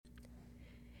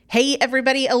Hey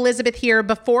everybody, Elizabeth here.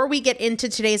 Before we get into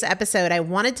today's episode, I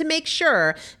wanted to make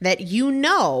sure that you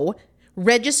know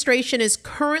registration is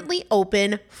currently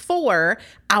open for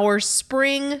our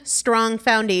Spring Strong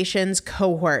Foundations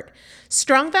cohort.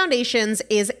 Strong Foundations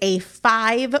is a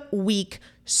 5-week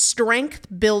strength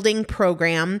building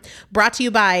program brought to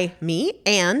you by me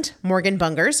and Morgan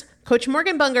Bungers. Coach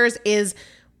Morgan Bungers is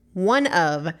one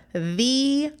of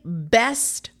the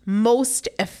best, most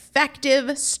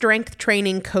effective strength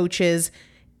training coaches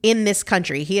in this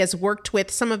country. He has worked with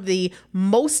some of the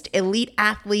most elite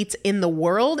athletes in the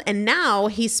world, and now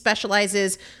he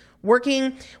specializes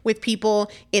working with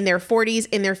people in their 40s,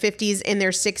 in their 50s, in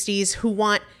their 60s who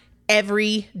want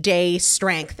everyday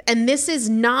strength. And this is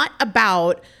not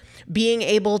about being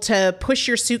able to push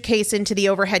your suitcase into the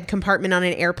overhead compartment on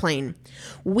an airplane.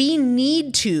 We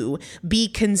need to be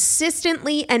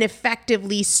consistently and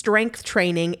effectively strength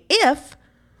training if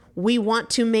we want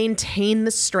to maintain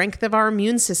the strength of our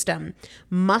immune system.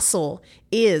 Muscle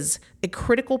is a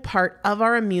critical part of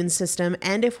our immune system,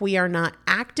 and if we are not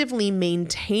actively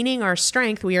maintaining our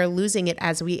strength, we are losing it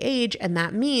as we age, and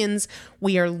that means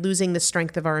we are losing the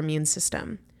strength of our immune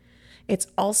system. It's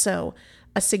also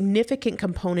a significant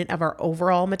component of our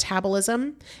overall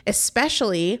metabolism,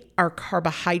 especially our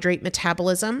carbohydrate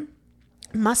metabolism.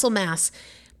 Muscle mass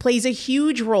plays a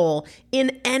huge role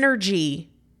in energy,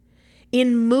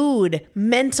 in mood,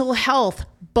 mental health,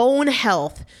 bone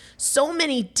health, so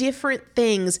many different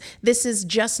things. This is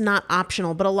just not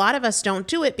optional, but a lot of us don't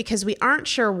do it because we aren't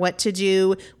sure what to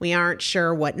do. We aren't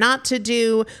sure what not to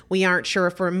do. We aren't sure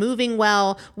if we're moving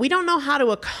well. We don't know how to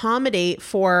accommodate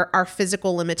for our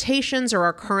physical limitations or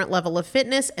our current level of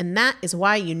fitness, and that is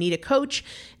why you need a coach,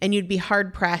 and you'd be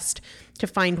hard-pressed to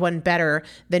find one better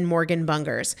than Morgan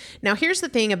Bungers. Now, here's the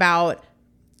thing about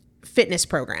fitness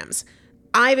programs.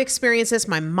 I've experienced this.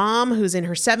 My mom, who's in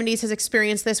her 70s, has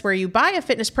experienced this, where you buy a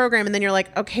fitness program and then you're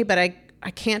like, okay, but I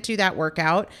can't do that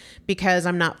workout because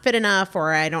I'm not fit enough,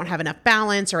 or I don't have enough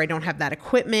balance, or I don't have that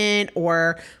equipment,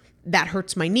 or that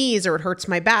hurts my knees, or it hurts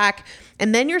my back.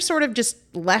 And then you're sort of just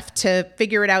left to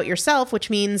figure it out yourself, which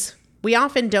means we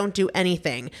often don't do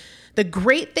anything. The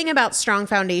great thing about Strong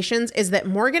Foundations is that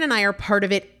Morgan and I are part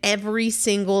of it every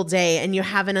single day, and you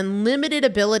have an unlimited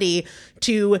ability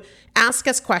to ask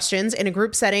us questions in a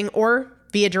group setting or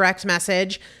via direct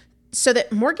message so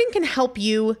that Morgan can help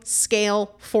you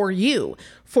scale for you,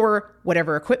 for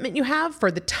whatever equipment you have, for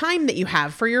the time that you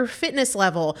have, for your fitness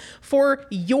level, for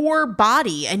your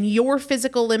body and your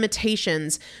physical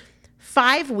limitations.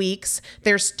 5 weeks,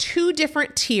 there's 2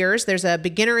 different tiers. There's a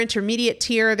beginner intermediate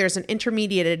tier. There's an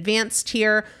intermediate advanced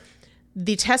tier.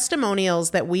 The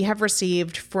testimonials that we have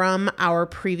received from our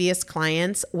previous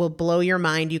clients will blow your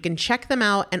mind. You can check them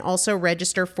out and also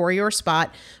register for your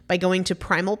spot by going to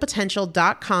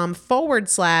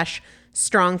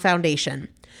primalpotential.com/strong foundation.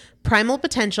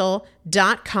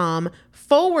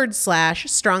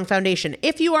 primalpotential.com/strong foundation.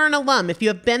 If you are an alum, if you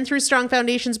have been through Strong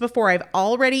Foundations before, I've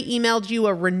already emailed you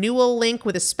a renewal link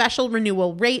with a special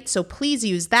renewal rate, so please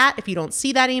use that. If you don't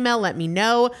see that email, let me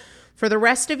know. For the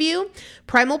rest of you,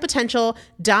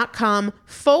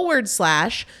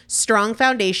 primalpotential.com/strong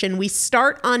foundation. We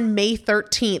start on May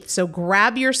 13th, so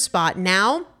grab your spot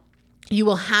now. You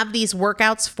will have these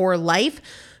workouts for life.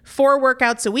 4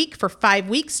 workouts a week for 5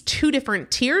 weeks, 2 different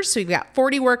tiers. So you've got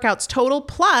 40 workouts total.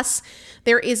 Plus,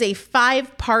 there is a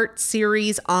 5-part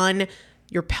series on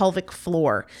your pelvic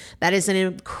floor. That is an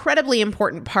incredibly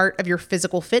important part of your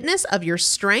physical fitness, of your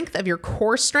strength, of your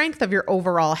core strength, of your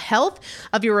overall health,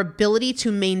 of your ability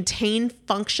to maintain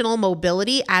functional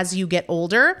mobility as you get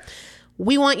older.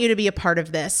 We want you to be a part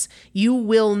of this. You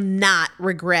will not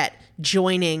regret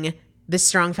joining the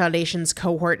Strong Foundations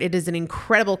cohort. It is an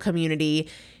incredible community.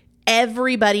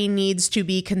 Everybody needs to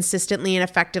be consistently and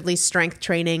effectively strength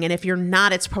training. And if you're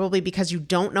not, it's probably because you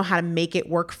don't know how to make it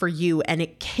work for you. And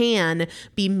it can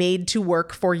be made to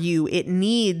work for you. It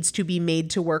needs to be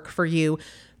made to work for you.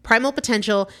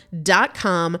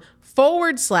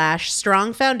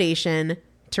 primalpotential.com/strong foundation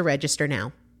to register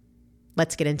now.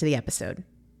 Let's get into the episode.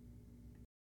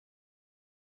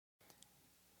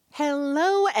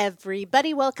 Hello,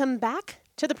 everybody. Welcome back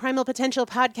to the Primal Potential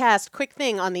Podcast. Quick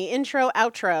thing on the intro,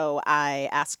 outro. I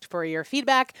asked for your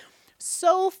feedback.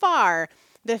 So far,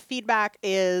 the feedback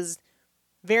is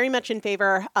very much in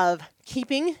favor of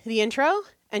keeping the intro.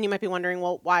 And you might be wondering,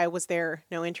 well, why was there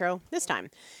no intro this time?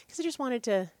 Because I just wanted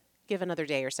to give another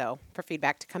day or so for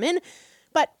feedback to come in.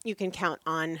 But you can count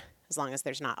on, as long as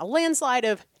there's not a landslide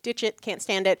of ditch it, can't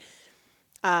stand it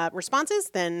responses,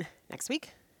 then next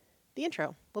week, the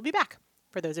intro will be back.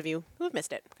 For those of you who have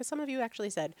missed it, because some of you actually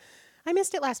said, I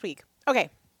missed it last week. Okay,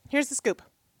 here's the scoop.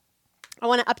 I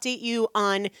want to update you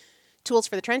on Tools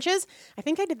for the Trenches. I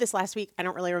think I did this last week. I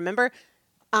don't really remember.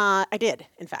 I did,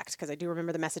 in fact, because I do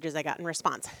remember the messages I got in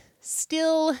response.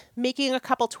 Still making a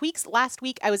couple tweaks. Last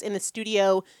week, I was in the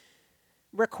studio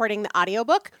recording the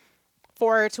audiobook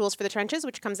for Tools for the Trenches,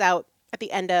 which comes out at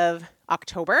the end of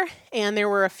October. And there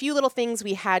were a few little things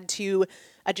we had to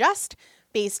adjust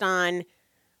based on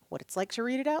what it's like to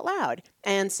read it out loud.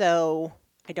 And so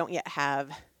I don't yet have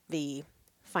the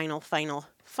final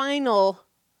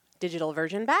digital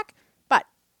version back, but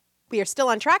we are still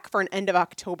on track for an end of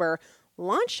October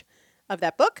launch of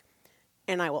that book.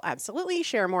 And I will absolutely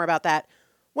share more about that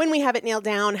when we have it nailed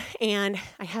down. And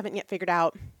I haven't yet figured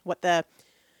out what the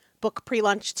book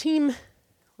pre-launch team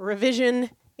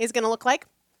revision is going to look like,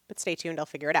 but stay tuned. I'll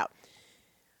figure it out.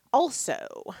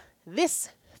 Also, this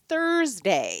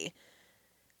Thursday,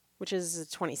 which is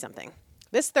 20-something,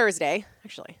 this Thursday,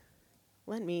 actually,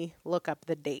 let me look up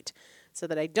the date so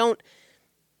that I don't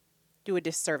do a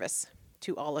disservice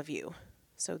to all of you.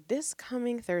 So this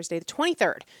coming Thursday, the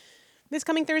 23rd,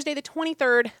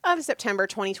 of September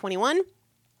 2021,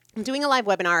 I'm doing a live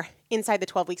webinar inside the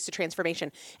 12 Weeks to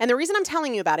Transformation. And the reason I'm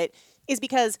telling you about it is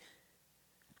because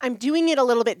I'm doing it a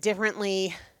little bit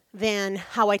differently than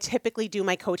how I typically do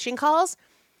my coaching calls.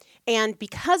 And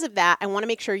because of that, I want to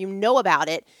make sure you know about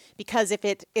it, because if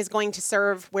it is going to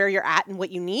serve where you're at and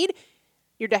what you need,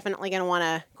 you're definitely going to want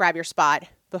to grab your spot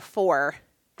before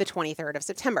the 23rd of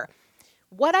September.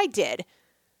 What I did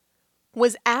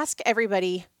was ask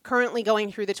everybody currently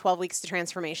going through the 12 Weeks to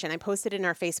Transformation. I posted in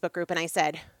our Facebook group and I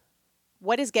said,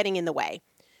 what is getting in the way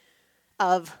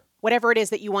of whatever it is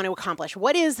that you want to accomplish?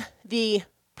 What is the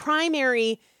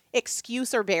primary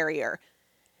excuse or barrier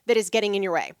that is getting in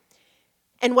your way?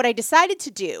 And what I decided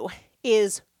to do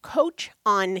is coach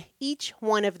on each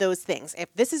one of those things.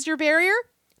 If this is your barrier,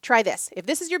 try this. If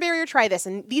this is your barrier, try this.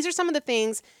 And these are some of the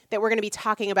things that we're going to be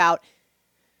talking about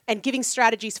and giving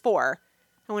strategies for.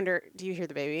 I wonder, do you hear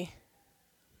the baby?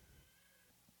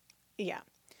 Yeah,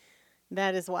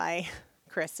 that is why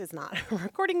Chris is not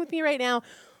recording with me right now.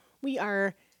 We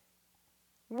are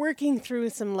working through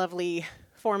some lovely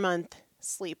 4-month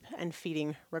sleep and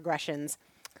feeding regressions.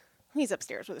 He's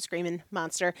upstairs with a screaming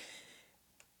monster.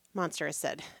 Monster is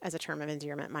said as a term of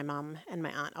endearment. My mom and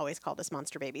my aunt always called us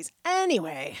monster babies.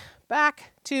 Anyway,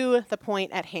 back to the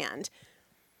point at hand.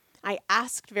 I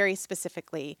asked very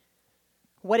specifically,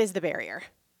 what is the barrier?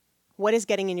 What is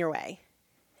getting in your way?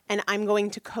 And I'm going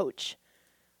to coach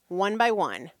one by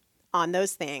one on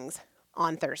those things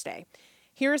on Thursday.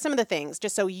 Here are some of the things,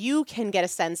 just so you can get a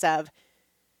sense of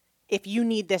if you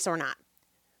need this or not.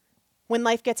 When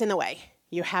life gets in the way,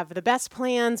 you have the best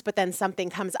plans, but then something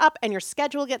comes up and your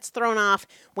schedule gets thrown off,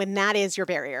 when that is your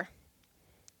barrier.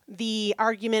 The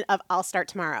argument of, I'll start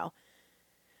tomorrow.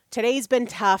 Today's been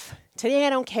tough. Today I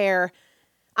don't care.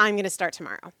 I'm going to start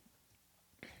tomorrow.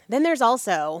 Then there's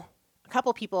also, a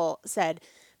couple people said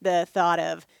the thought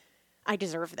of, I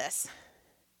deserve this.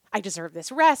 I deserve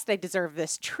this rest. I deserve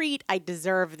this treat. I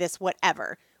deserve this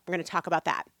whatever. We're going to talk about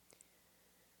that.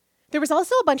 There was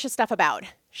also a bunch of stuff about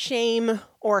shame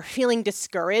or feeling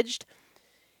discouraged,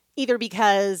 either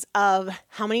because of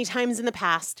how many times in the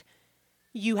past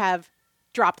you have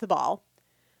dropped the ball,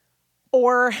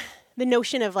 or the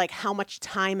notion of like how much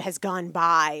time has gone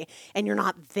by and you're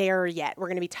not there yet. We're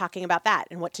going to be talking about that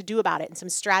and what to do about it and some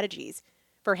strategies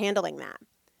for handling that.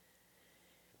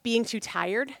 Being too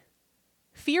tired,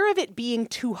 fear of it being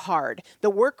too hard, the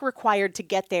work required to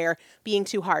get there being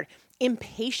too hard.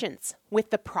 Impatience with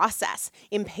the process,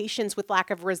 impatience with lack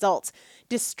of results,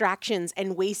 distractions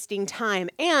and wasting time.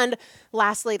 And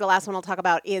lastly, the last one I'll talk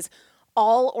about is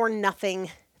all or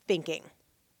nothing thinking,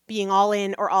 being all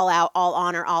in or all out, all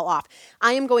on or all off.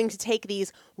 I am going to take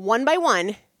these one by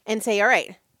one and say, all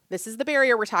right, this is the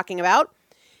barrier we're talking about.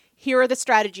 Here are the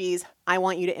strategies I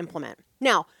want you to implement.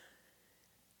 Now,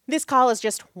 this call is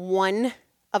just one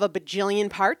of a bajillion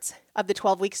parts of the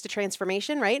 12 Weeks to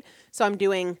Transformation, right? So I'm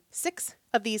doing 6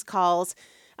 of these calls,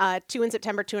 2 in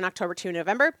September, 2 in October, 2 in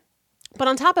November. But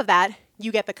on top of that,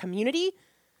 you get the community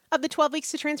of the 12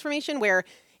 Weeks to Transformation, where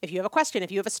if you have a question,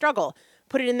 if you have a struggle,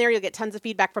 put it in there. You'll get tons of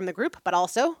feedback from the group, but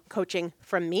also coaching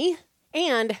from me.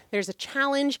 And there's a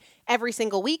challenge every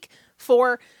single week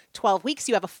for 12 weeks.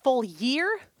 You have a full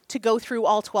year to go through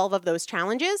all 12 of those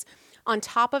challenges. On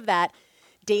top of that,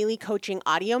 daily coaching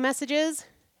audio messages.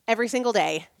 Every single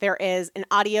day, there is an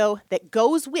audio that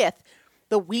goes with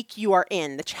the week you are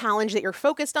in, the challenge that you're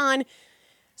focused on,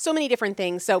 so many different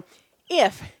things. So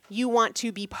if you want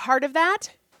to be part of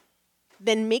that,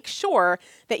 then make sure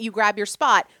that you grab your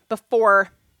spot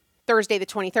before Thursday the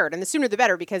 23rd. And the sooner the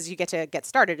better, because you get to get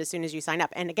started as soon as you sign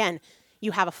up. And again,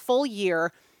 you have a full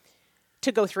year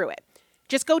to go through it.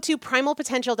 Just go to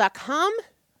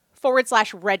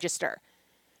primalpotential.com/register.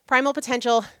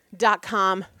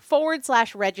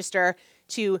 primalpotential.com/register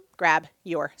to grab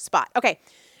your spot. Okay,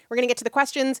 we're going to get to the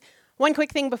questions. One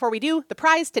quick thing before we do, the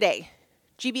prize today,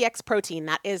 GBX protein.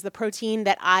 That is the protein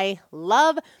that I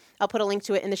love. I'll put a link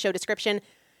to it in the show description.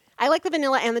 I like the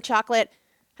vanilla and the chocolate.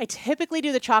 I typically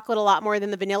do the chocolate a lot more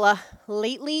than the vanilla.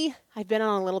 Lately, I've been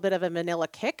on a little bit of a vanilla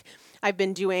kick. I've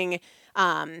been doing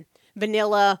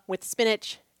vanilla with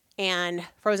spinach and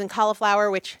frozen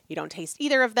cauliflower, which you don't taste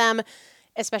either of them,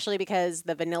 especially because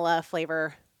the vanilla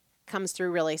flavor comes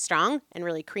through really strong and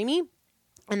really creamy.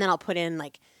 And then I'll put in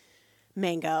like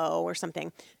mango or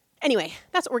something. Anyway,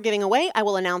 that's what we're giving away. I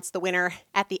will announce the winner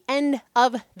at the end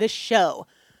of the show.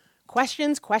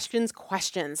 Questions.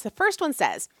 The first one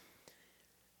says,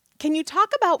 can you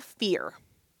talk about fear?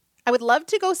 I would love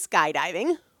to go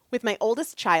skydiving with my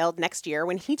oldest child next year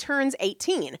when he turns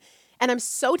 18. And I'm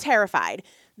so terrified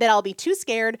that I'll be too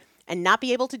scared and not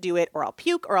be able to do it, or I'll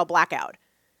puke or I'll black out.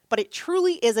 But it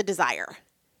truly is a desire.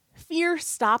 Fear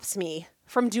stops me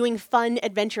from doing fun,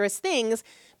 adventurous things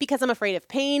because I'm afraid of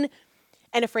pain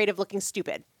and afraid of looking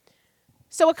stupid.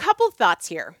 So a couple thoughts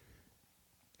here.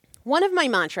 One of my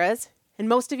mantras, and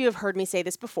most of you have heard me say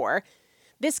this before,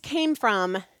 this came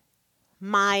from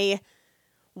my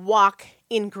walk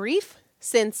in grief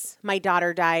since my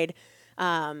daughter died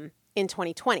in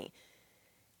 2020.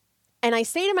 And I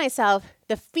say to myself,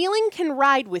 the feeling can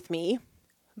ride with me,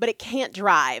 but it can't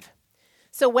drive.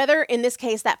 So whether in this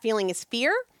case that feeling is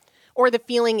fear, or the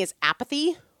feeling is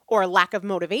apathy, or lack of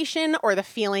motivation, or the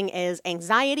feeling is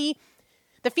anxiety,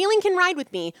 the feeling can ride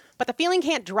with me, but the feeling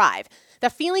can't drive. The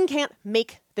feeling can't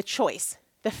make the choice.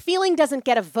 The feeling doesn't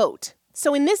get a vote.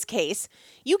 So in this case,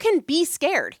 you can be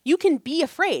scared, you can be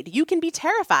afraid, you can be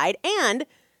terrified, and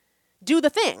do the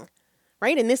thing,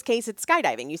 right? In this case, it's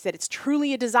skydiving. You said it's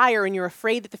truly a desire and you're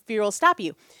afraid that the fear will stop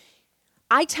you.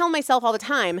 I tell myself all the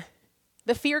time,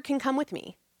 the fear can come with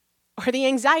me, or the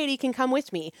anxiety can come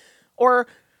with me, or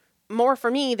more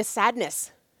for me, the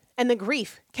sadness and the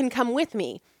grief can come with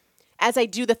me as I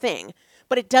do the thing,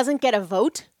 but it doesn't get a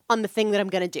vote on the thing that I'm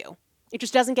going to do. It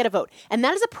just doesn't get a vote. And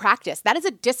that is a practice. That is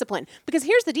a discipline. Because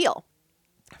here's the deal.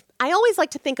 I always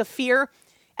like to think of fear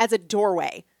as a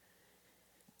doorway.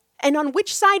 And on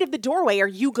which side of the doorway are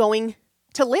you going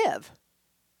to live?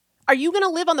 Are you going to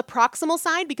live on the proximal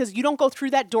side because you don't go through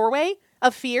that doorway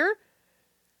of fear?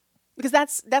 Because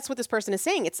that's what this person is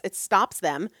saying. It stops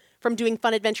them from doing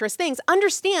fun, adventurous things.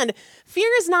 Understand, fear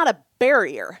is not a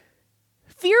barrier.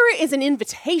 Fear is an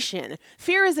invitation.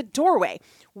 Fear is a doorway.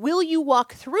 Will you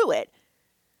walk through it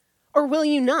or will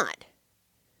you not?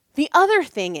 The other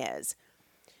thing is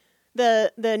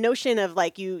the notion of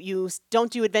like you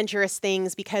don't do adventurous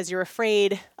things because you're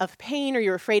afraid of pain or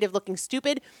you're afraid of looking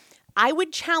stupid. I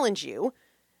would challenge you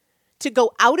to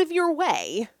go out of your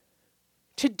way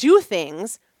to do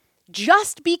things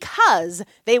just because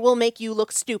they will make you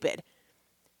look stupid.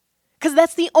 Because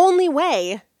that's the only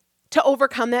way to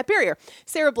overcome that barrier.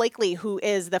 Sarah Blakely, who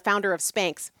is the founder of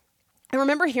Spanx, I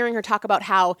remember hearing her talk about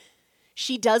how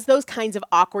she does those kinds of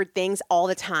awkward things all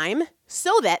the time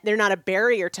so that they're not a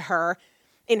barrier to her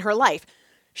in her life.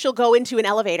 She'll go into an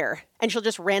elevator and she'll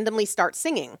just randomly start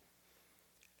singing.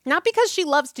 Not because she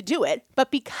loves to do it, but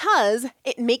because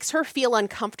it makes her feel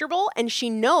uncomfortable and she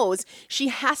knows she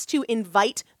has to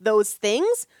invite those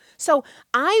things. So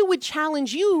I would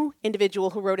challenge you,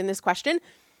 individual who wrote in this question,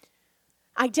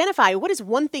 identify what is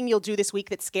one thing you'll do this week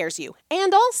that scares you.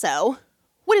 And also,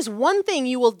 what is one thing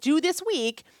you will do this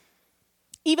week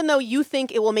even though you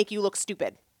think it will make you look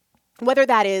stupid? Whether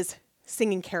that is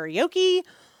singing karaoke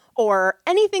or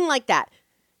anything like that.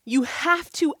 You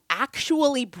have to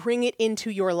actually bring it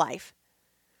into your life.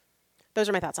 Those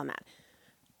are my thoughts on that.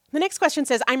 The next question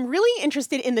says, I'm really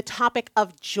interested in the topic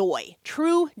of joy,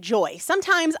 true joy.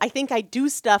 Sometimes I think I do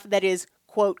stuff that is,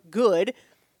 quote, good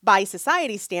by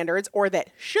society standards or that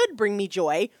should bring me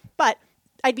joy, but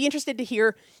I'd be interested to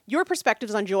hear your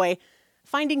perspectives on joy,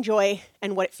 finding joy,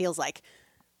 and what it feels like.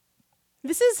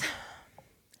 This is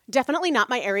definitely not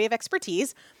my area of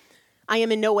expertise. I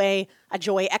am in no way a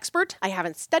joy expert. I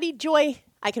haven't studied joy.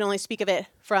 I can only speak of it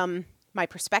from my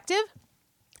perspective.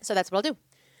 So that's what I'll do.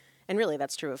 And really,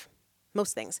 that's true of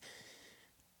most things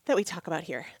that we talk about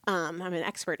here. I'm an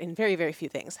expert in very, very few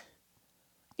things.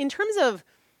 In terms of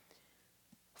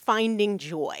finding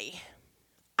joy,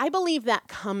 I believe that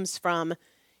comes from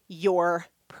your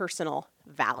personal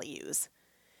values.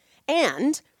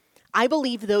 And I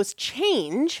believe those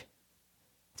change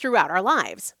throughout our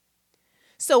lives.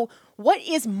 So what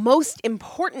is most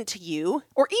important to you,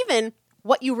 or even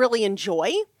what you really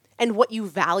enjoy and what you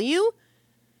value,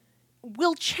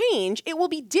 will change. It will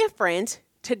be different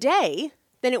today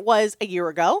than it was a year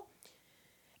ago.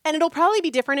 And it'll probably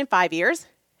be different in 5 years.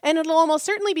 And it'll almost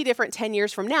certainly be different 10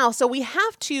 years from now. So we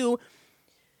have to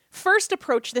first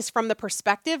approach this from the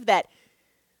perspective that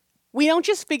we don't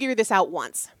just figure this out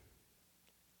once.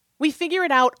 We figure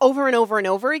it out over and over and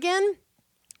over again.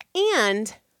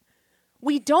 And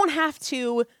we don't have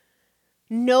to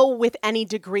know with any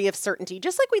degree of certainty.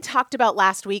 Just like we talked about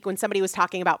last week when somebody was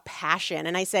talking about passion.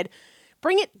 And I said,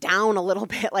 bring it down a little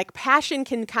bit. Like passion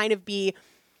can kind of be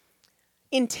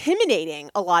intimidating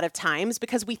a lot of times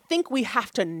because we think we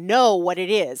have to know what it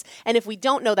is. And if we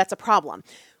don't know, that's a problem.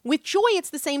 With joy,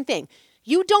 it's the same thing.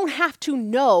 You don't have to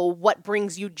know what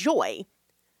brings you joy.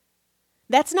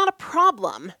 That's not a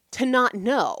problem to not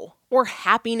know, or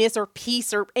happiness or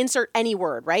peace or insert any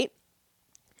word, right?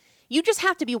 You just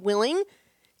have to be willing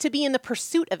to be in the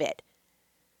pursuit of it.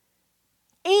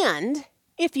 And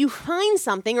if you find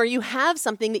something or you have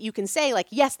something that you can say like,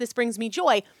 yes, this brings me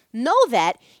joy, know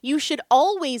that you should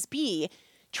always be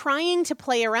trying to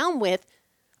play around with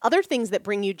other things that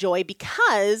bring you joy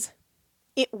because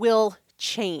it will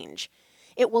change.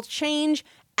 It will change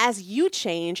as you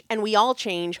change, and we all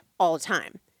change all the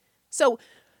time. So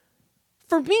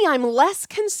for me, I'm less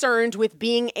concerned with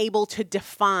being able to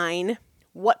define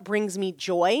what brings me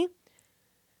joy.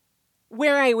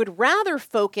 Where I would rather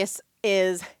focus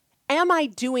is, am I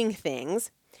doing things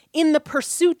in the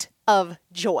pursuit of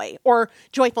joy or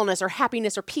joyfulness or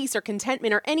happiness or peace or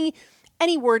contentment or any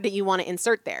word that you want to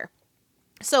insert there?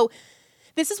 So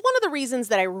this is one of the reasons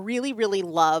that I really, really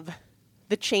love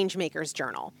the Changemakers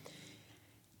Journal.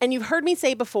 And you've heard me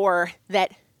say before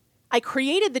that I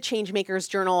created the Changemakers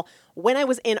Journal when I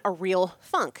was in a real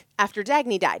funk after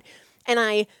Dagny died. And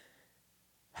I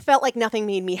felt like nothing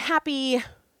made me happy.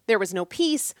 There was no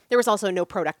peace. There was also no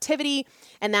productivity.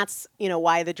 And that's,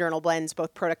 why the journal blends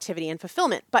both productivity and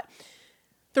fulfillment. But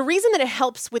the reason that it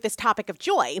helps with this topic of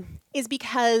joy is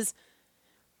because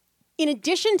in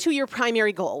addition to your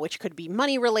primary goal, which could be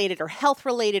money related or health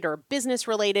related or business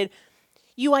related,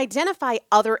 you identify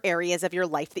other areas of your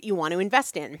life that you want to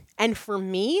invest in. And for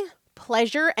me,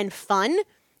 pleasure and fun,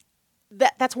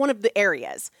 that's one of the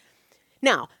areas.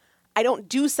 Now, I don't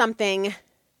do something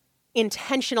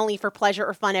intentionally for pleasure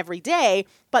or fun every day,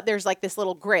 but there's like this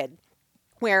little grid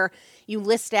where you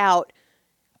list out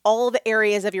all the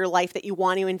areas of your life that you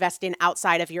want to invest in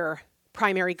outside of your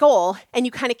primary goal, and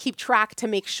you kind of keep track to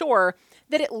make sure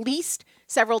that at least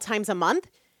several times a month,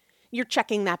 you're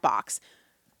checking that box.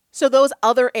 So those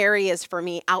other areas for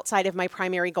me outside of my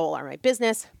primary goal are my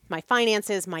business, my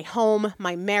finances, my home,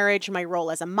 my marriage, my role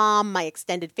as a mom, my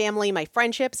extended family, my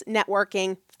friendships,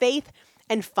 networking, faith,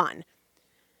 and fun.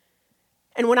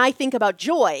 And when I think about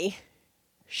joy,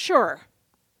 sure,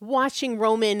 watching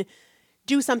Roman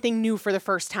do something new for the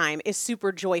first time is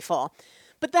super joyful.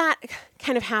 But that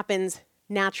kind of happens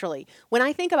naturally. When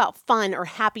I think about fun or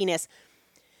happiness,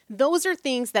 those are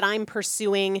things that I'm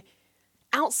pursuing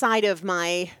outside of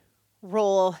my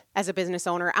role as a business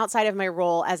owner, outside of my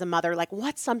role as a mother. Like,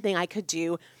 what's something I could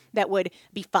do that would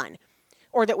be fun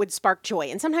or that would spark joy?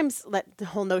 And sometimes the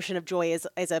whole notion of joy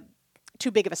is a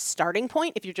too big of a starting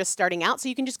point if you're just starting out. So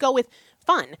you can just go with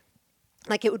fun.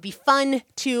 Like, it would be fun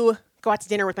to go out to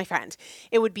dinner with my friend.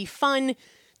 It would be fun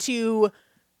to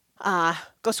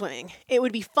go swimming. It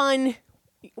would be fun,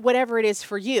 whatever it is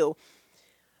for you.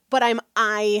 But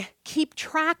I keep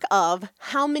track of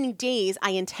how many days I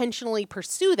intentionally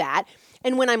pursue that.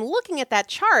 And when I'm looking at that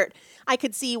chart, I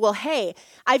could see, well, hey,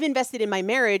 I've invested in my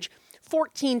marriage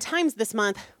 14 times this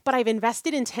month, but I've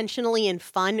invested intentionally in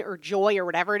fun or joy or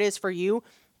whatever it is for you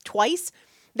twice.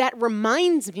 That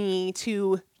reminds me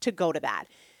to go to that.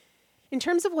 In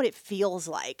terms of what it feels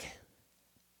like,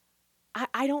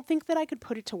 I don't think that I could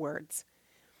put it to words.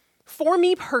 For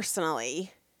me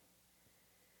personally,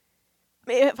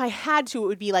 if I had to, it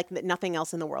would be like that nothing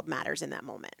else in the world matters in that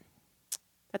moment.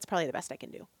 That's probably the best I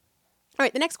can do. All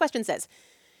right, the next question says,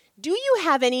 do you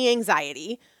have any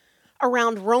anxiety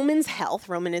around Roman's health?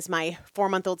 Roman is my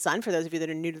 4-month-old son, for those of you that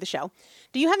are new to the show.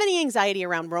 Do you have any anxiety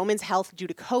around Roman's health due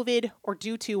to COVID or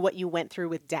due to what you went through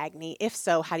with Dagny? If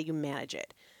so, how do you manage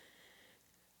it?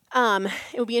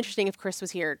 It would be interesting if Chris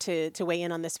was here to weigh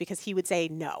in on this, because he would say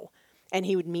no. And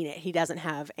he would mean it. He doesn't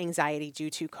have anxiety due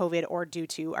to COVID or due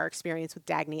to our experience with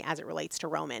Dagny as it relates to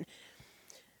Roman.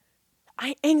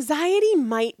 Anxiety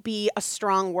might be a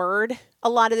strong word a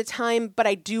lot of the time, but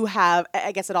I do have,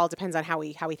 I guess it all depends on how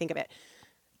we think of it.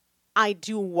 I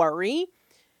do worry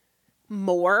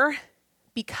more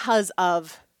because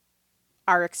of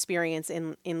our experience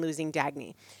in losing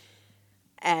Dagny.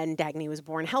 And Dagny was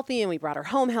born healthy, and we brought her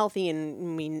home healthy,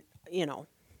 and we,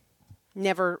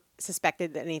 never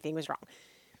suspected that anything was wrong.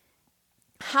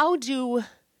 How do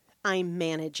I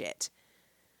manage it?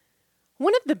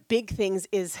 One of the big things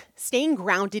is staying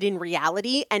grounded in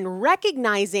reality and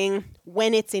recognizing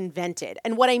when it's invented.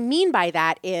 And what I mean by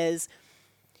that is,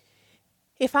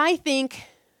 if I think,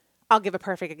 I'll give a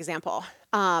perfect example.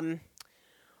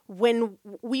 When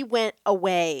we went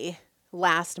away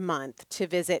last month to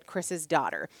visit Chris's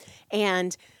daughter,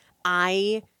 and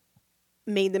I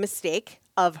made the mistake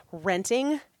of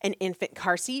renting an infant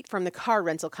car seat from the car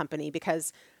rental company,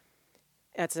 because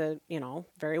it's a,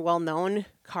 very well-known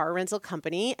car rental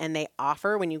company, and they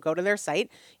offer, when you go to their site,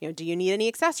 do you need any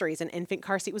accessories? An infant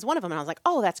car seat was one of them. And I was like,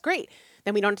 oh, that's great.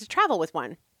 Then we don't have to travel with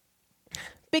one.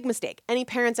 Big mistake. Any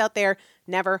parents out there,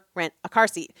 never rent a car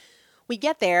seat. We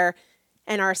get there,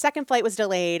 and our second flight was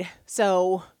delayed,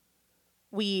 so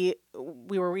we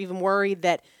were even worried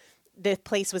that the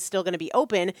place was still going to be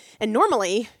open. And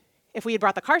normally, if we had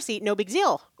brought the car seat, no big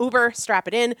deal. Uber, strap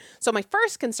it in. So my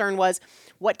first concern was,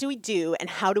 what do we do and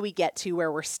how do we get to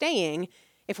where we're staying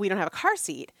if we don't have a car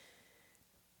seat?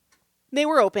 They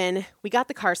were open. We got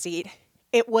the car seat.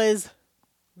 It was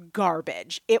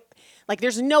garbage.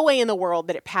 There's no way in the world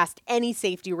that it passed any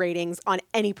safety ratings on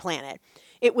any planet.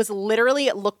 It was literally,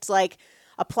 it looked like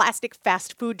a plastic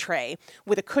fast food tray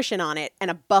with a cushion on it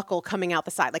and a buckle coming out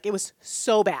the side. It was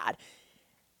so bad.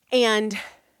 And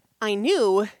I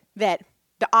knew that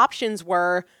the options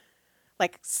were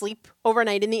sleep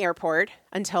overnight in the airport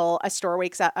until a store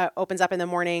opens up in the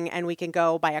morning and we can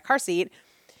go buy a car seat.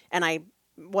 And I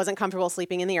wasn't comfortable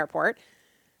sleeping in the airport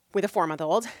with a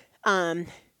 4-month-old.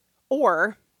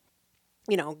 Or,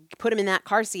 put him in that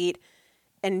car seat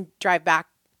and drive back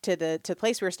to the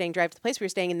place we were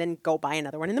staying, and then go buy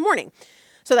another one in the morning.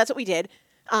 So that's what we did.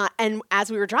 And as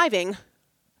we were driving,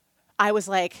 I was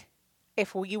like,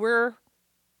 if we were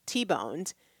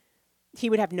T-boned, he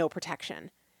would have no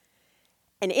protection.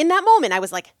 And in that moment, I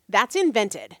was like, that's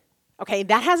invented. Okay,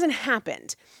 that hasn't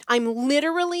happened. I'm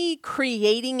literally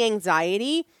creating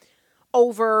anxiety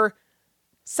over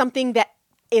something that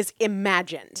is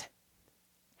imagined.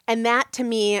 And that to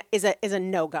me is a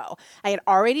no-go. I had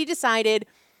already decided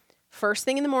first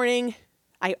thing in the morning,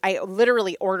 I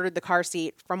literally ordered the car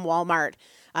seat from Walmart.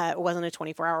 It wasn't a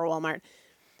 24-hour Walmart.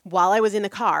 While I was in the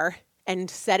car, and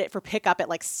set it for pickup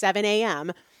at 7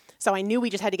 a.m. So I knew we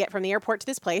just had to get from the airport to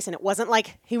this place, and it wasn't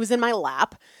like he was in my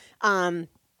lap. I'm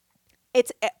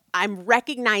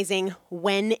recognizing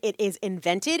when it is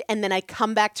invented, and then I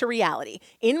come back to reality.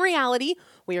 In reality,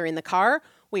 we are in the car,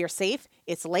 we are safe,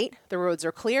 it's late, the roads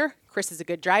are clear, Chris is a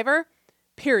good driver,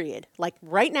 period.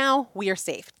 Right now, we are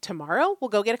safe. Tomorrow, we'll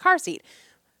go get a car seat.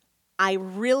 I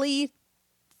really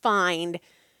find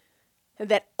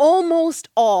that almost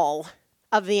all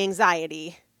of the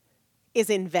anxiety is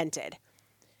invented.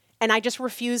 And I just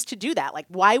refuse to do that.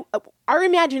 Why? Our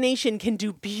imagination can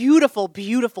do beautiful,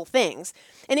 beautiful things.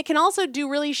 And it can also do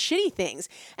really shitty things.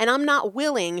 And I'm not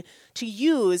willing to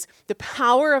use the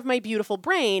power of my beautiful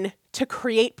brain to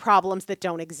create problems that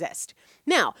don't exist.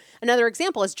 Now, another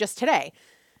example is just today.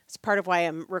 It's part of why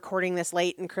I'm recording this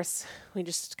late. And Chris, we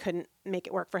just couldn't make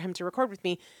it work for him to record with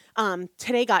me.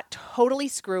 Today got totally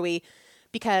screwy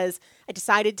because I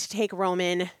decided to take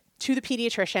Roman to the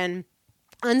pediatrician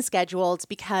unscheduled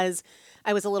because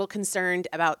I was a little concerned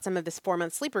about some of this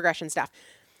 4-month sleep regression stuff.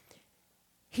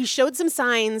 He showed some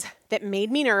signs that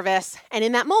made me nervous. And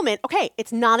in that moment, okay,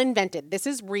 it's not invented. This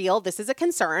is real. This is a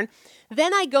concern.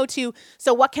 Then I go to,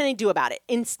 so what can I do about it?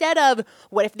 Instead of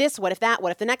what if this, what if that,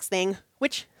 what if the next thing,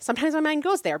 which sometimes my mind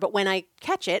goes there. But when I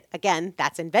catch it, again,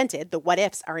 that's invented. The what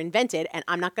ifs are invented. And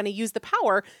I'm not going to use the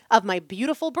power of my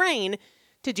beautiful brain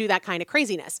to do that kind of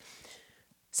craziness.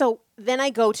 So then I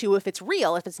go to, if it's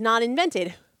real, if it's not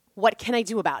invented, what can I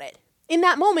do about it? In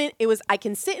that moment, it was I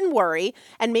can sit and worry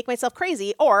and make myself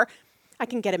crazy, or I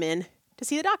can get him in to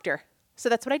see the doctor. So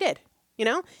that's what I did,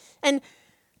 And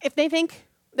if they think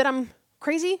that I'm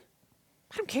crazy,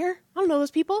 I don't care. I don't know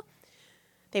those people.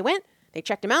 They went, they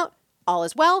checked him out. All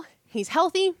is well. He's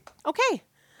healthy. Okay.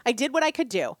 I did what I could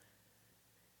do.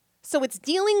 So it's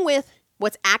dealing with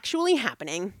what's actually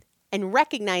happening and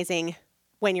recognizing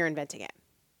when you're inventing it.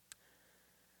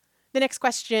 The next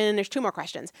question, there's 2 more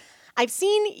questions. I've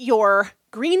seen your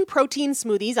green protein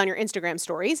smoothies on your Instagram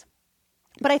stories,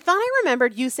 but I thought I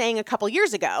remembered you saying a couple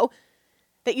years ago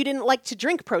that you didn't like to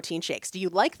drink protein shakes. Do you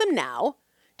like them now?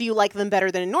 Do you like them better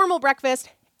than a normal breakfast?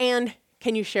 And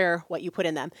can you share what you put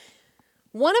in them?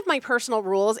 One of my personal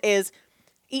rules is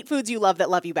eat foods you love that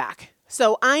love you back.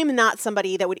 So I'm not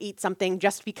somebody that would eat something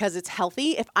just because it's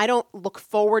healthy. If I don't look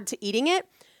forward to eating it,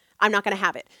 I'm not going to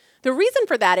have it. The reason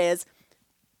for that is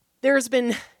there's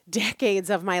been decades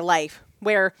of my life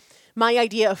where my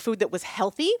idea of food that was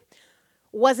healthy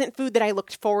wasn't food that I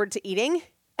looked forward to eating.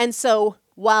 And so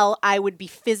while I would be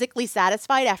physically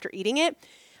satisfied after eating it,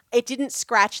 it didn't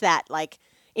scratch that like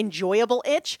enjoyable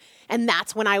itch. And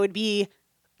that's when I would be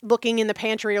looking in the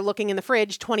pantry or looking in the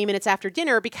fridge 20 minutes after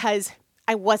dinner because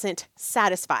I wasn't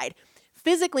satisfied.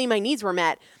 Physically, my needs were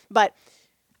met, but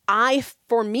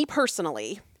for me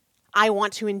personally, I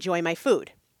want to enjoy my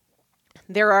food.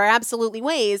 There are absolutely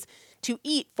ways to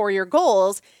eat for your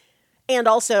goals and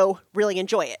also really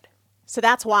enjoy it. So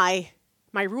that's why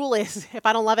my rule is if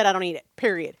I don't love it, I don't eat it,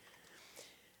 period.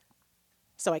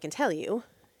 So I can tell you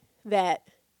that,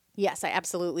 yes, I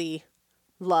absolutely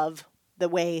love the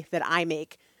way that I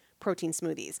make protein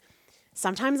smoothies.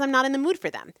 Sometimes I'm not in the mood for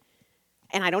them,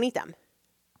 and I don't eat them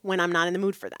when I'm not in the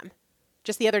mood for them.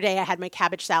 Just the other day, I had my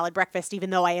cabbage salad breakfast, even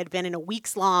though I had been in a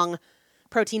weeks-long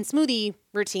protein smoothie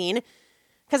routine,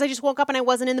 because I just woke up and I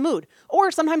wasn't in the mood. Or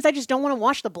sometimes I just don't want to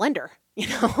wash the blender, you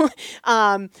know?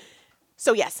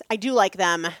 So yes, I do like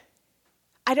them.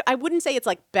 I wouldn't say it's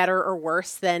like better or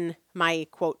worse than my,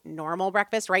 quote, normal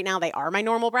breakfast. Right now, they are my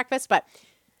normal breakfast, but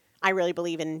I really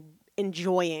believe in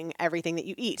enjoying everything that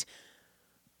you eat.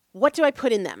 What do I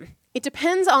put in them? It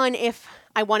depends on if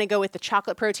I want to go with the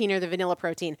chocolate protein or the vanilla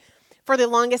protein. For the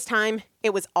longest time,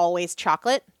 it was always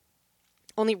chocolate.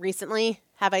 Only recently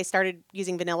have I started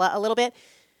using vanilla a little bit.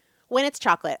 When it's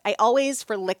chocolate, I always,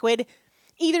 for liquid,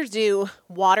 either do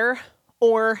water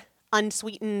or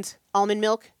unsweetened almond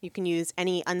milk. You can use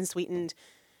any unsweetened,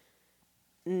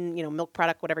 milk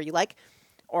product, whatever you like,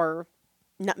 or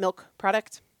nut milk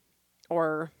product,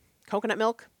 or coconut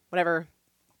milk, whatever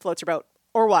floats your boat,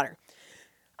 or water.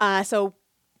 So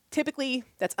typically,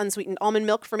 that's unsweetened almond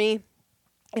milk for me.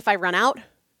 If I run out,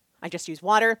 I just use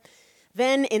water.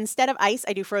 Then instead of ice,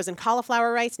 I do frozen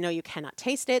cauliflower rice. No, you cannot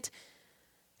taste it.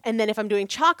 And then if I'm doing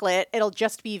chocolate, it'll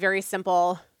just be very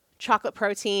simple chocolate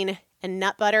protein and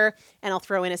nut butter, and I'll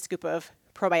throw in a scoop of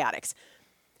probiotics.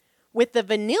 With the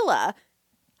vanilla,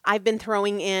 I've been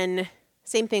throwing in,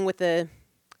 same thing with the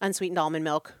unsweetened almond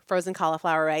milk, frozen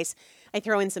cauliflower rice. I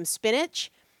throw in some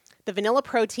spinach, the vanilla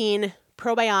protein,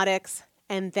 probiotics,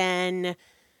 and then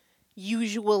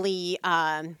usually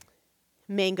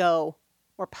mango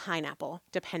or pineapple,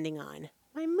 depending on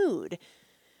my mood.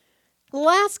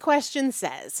 Last question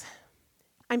says,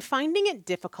 I'm finding it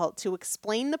difficult to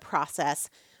explain the process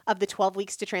of the 12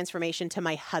 weeks to transformation to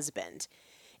my husband.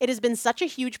 It has been such a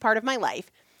huge part of my life,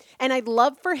 and I'd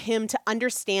love for him to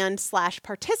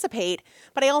understand/participate,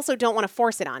 but I also don't want to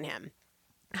force it on him.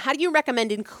 How do you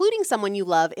recommend including someone you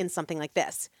love in something like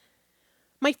this?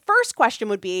 My first question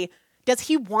would be, does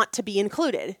he want to be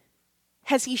included?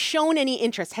 Has he shown any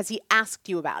interest? Has he asked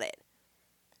you about it?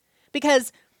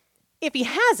 Because if he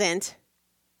hasn't,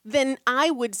 then I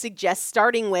would suggest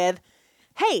starting with,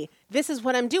 hey, this is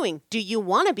what I'm doing. Do you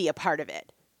want to be a part of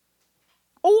it?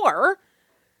 Or,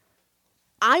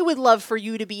 I would love for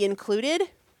you to be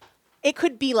included. It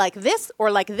could be like this,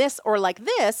 or like this, or like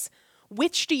this.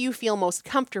 Which do you feel most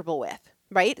comfortable with,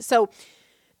 right? So,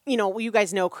 you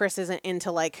guys know Chris isn't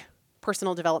into like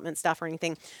personal development stuff or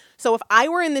anything. So if I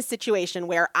were in this situation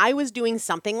where I was doing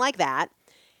something like that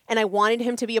and I wanted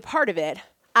him to be a part of it,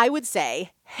 I would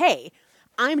say, hey,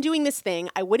 I'm doing this thing.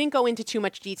 I wouldn't go into too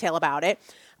much detail about it.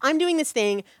 I'm doing this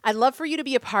thing. I'd love for you to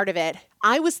be a part of it.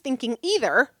 I was thinking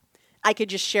either I could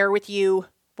just share with you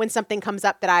when something comes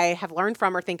up that I have learned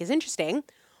from or think is interesting,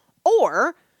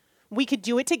 or we could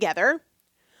do it together,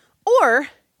 or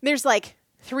there's like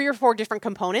 3 or 4 different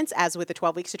components, as with the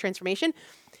 12 weeks to transformation.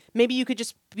 Maybe you could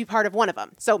just be part of one of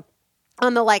them. So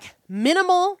on the like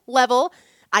minimal level,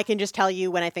 I can just tell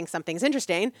you when I think something's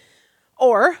interesting,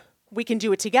 or we can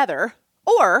do it together,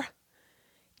 or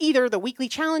either the weekly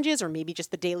challenges or maybe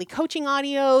just the daily coaching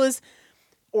audios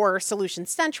or Solution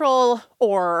Central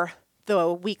or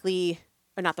the weekly,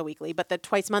 or not the weekly, but the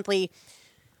twice monthly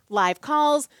live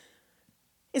calls.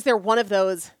 Is there one of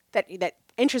those that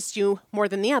interests you more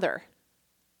than the other?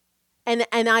 And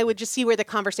I would just see where the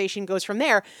conversation goes from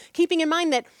there, keeping in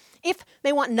mind that if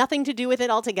they want nothing to do with it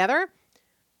altogether,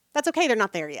 that's okay. They're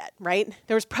not there yet, right?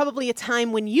 There was probably a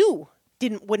time when you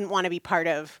wouldn't want to be part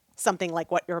of something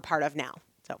like what you're a part of now.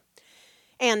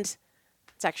 And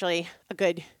it's actually a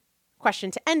good question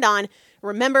to end on.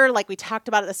 Remember, like we talked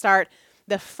about at the start,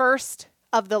 the first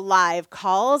of the live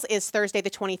calls is Thursday the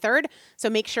 23rd. So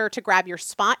make sure to grab your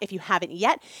spot if you haven't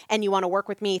yet and you want to work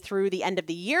with me through the end of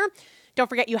the year. Don't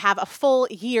forget you have a full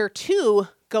year to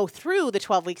go through the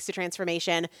 12 weeks to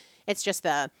transformation. It's just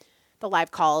the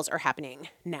live calls are happening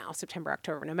now, September,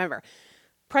 October, November.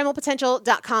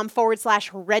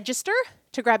 Primalpotential.com/register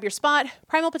to grab your spot.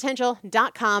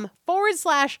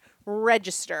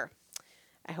 Primalpotential.com/register.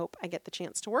 I hope I get the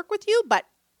chance to work with you. But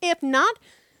if not,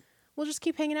 we'll just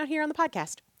keep hanging out here on the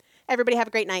podcast. Everybody have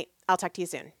a great night. I'll talk to you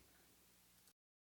soon.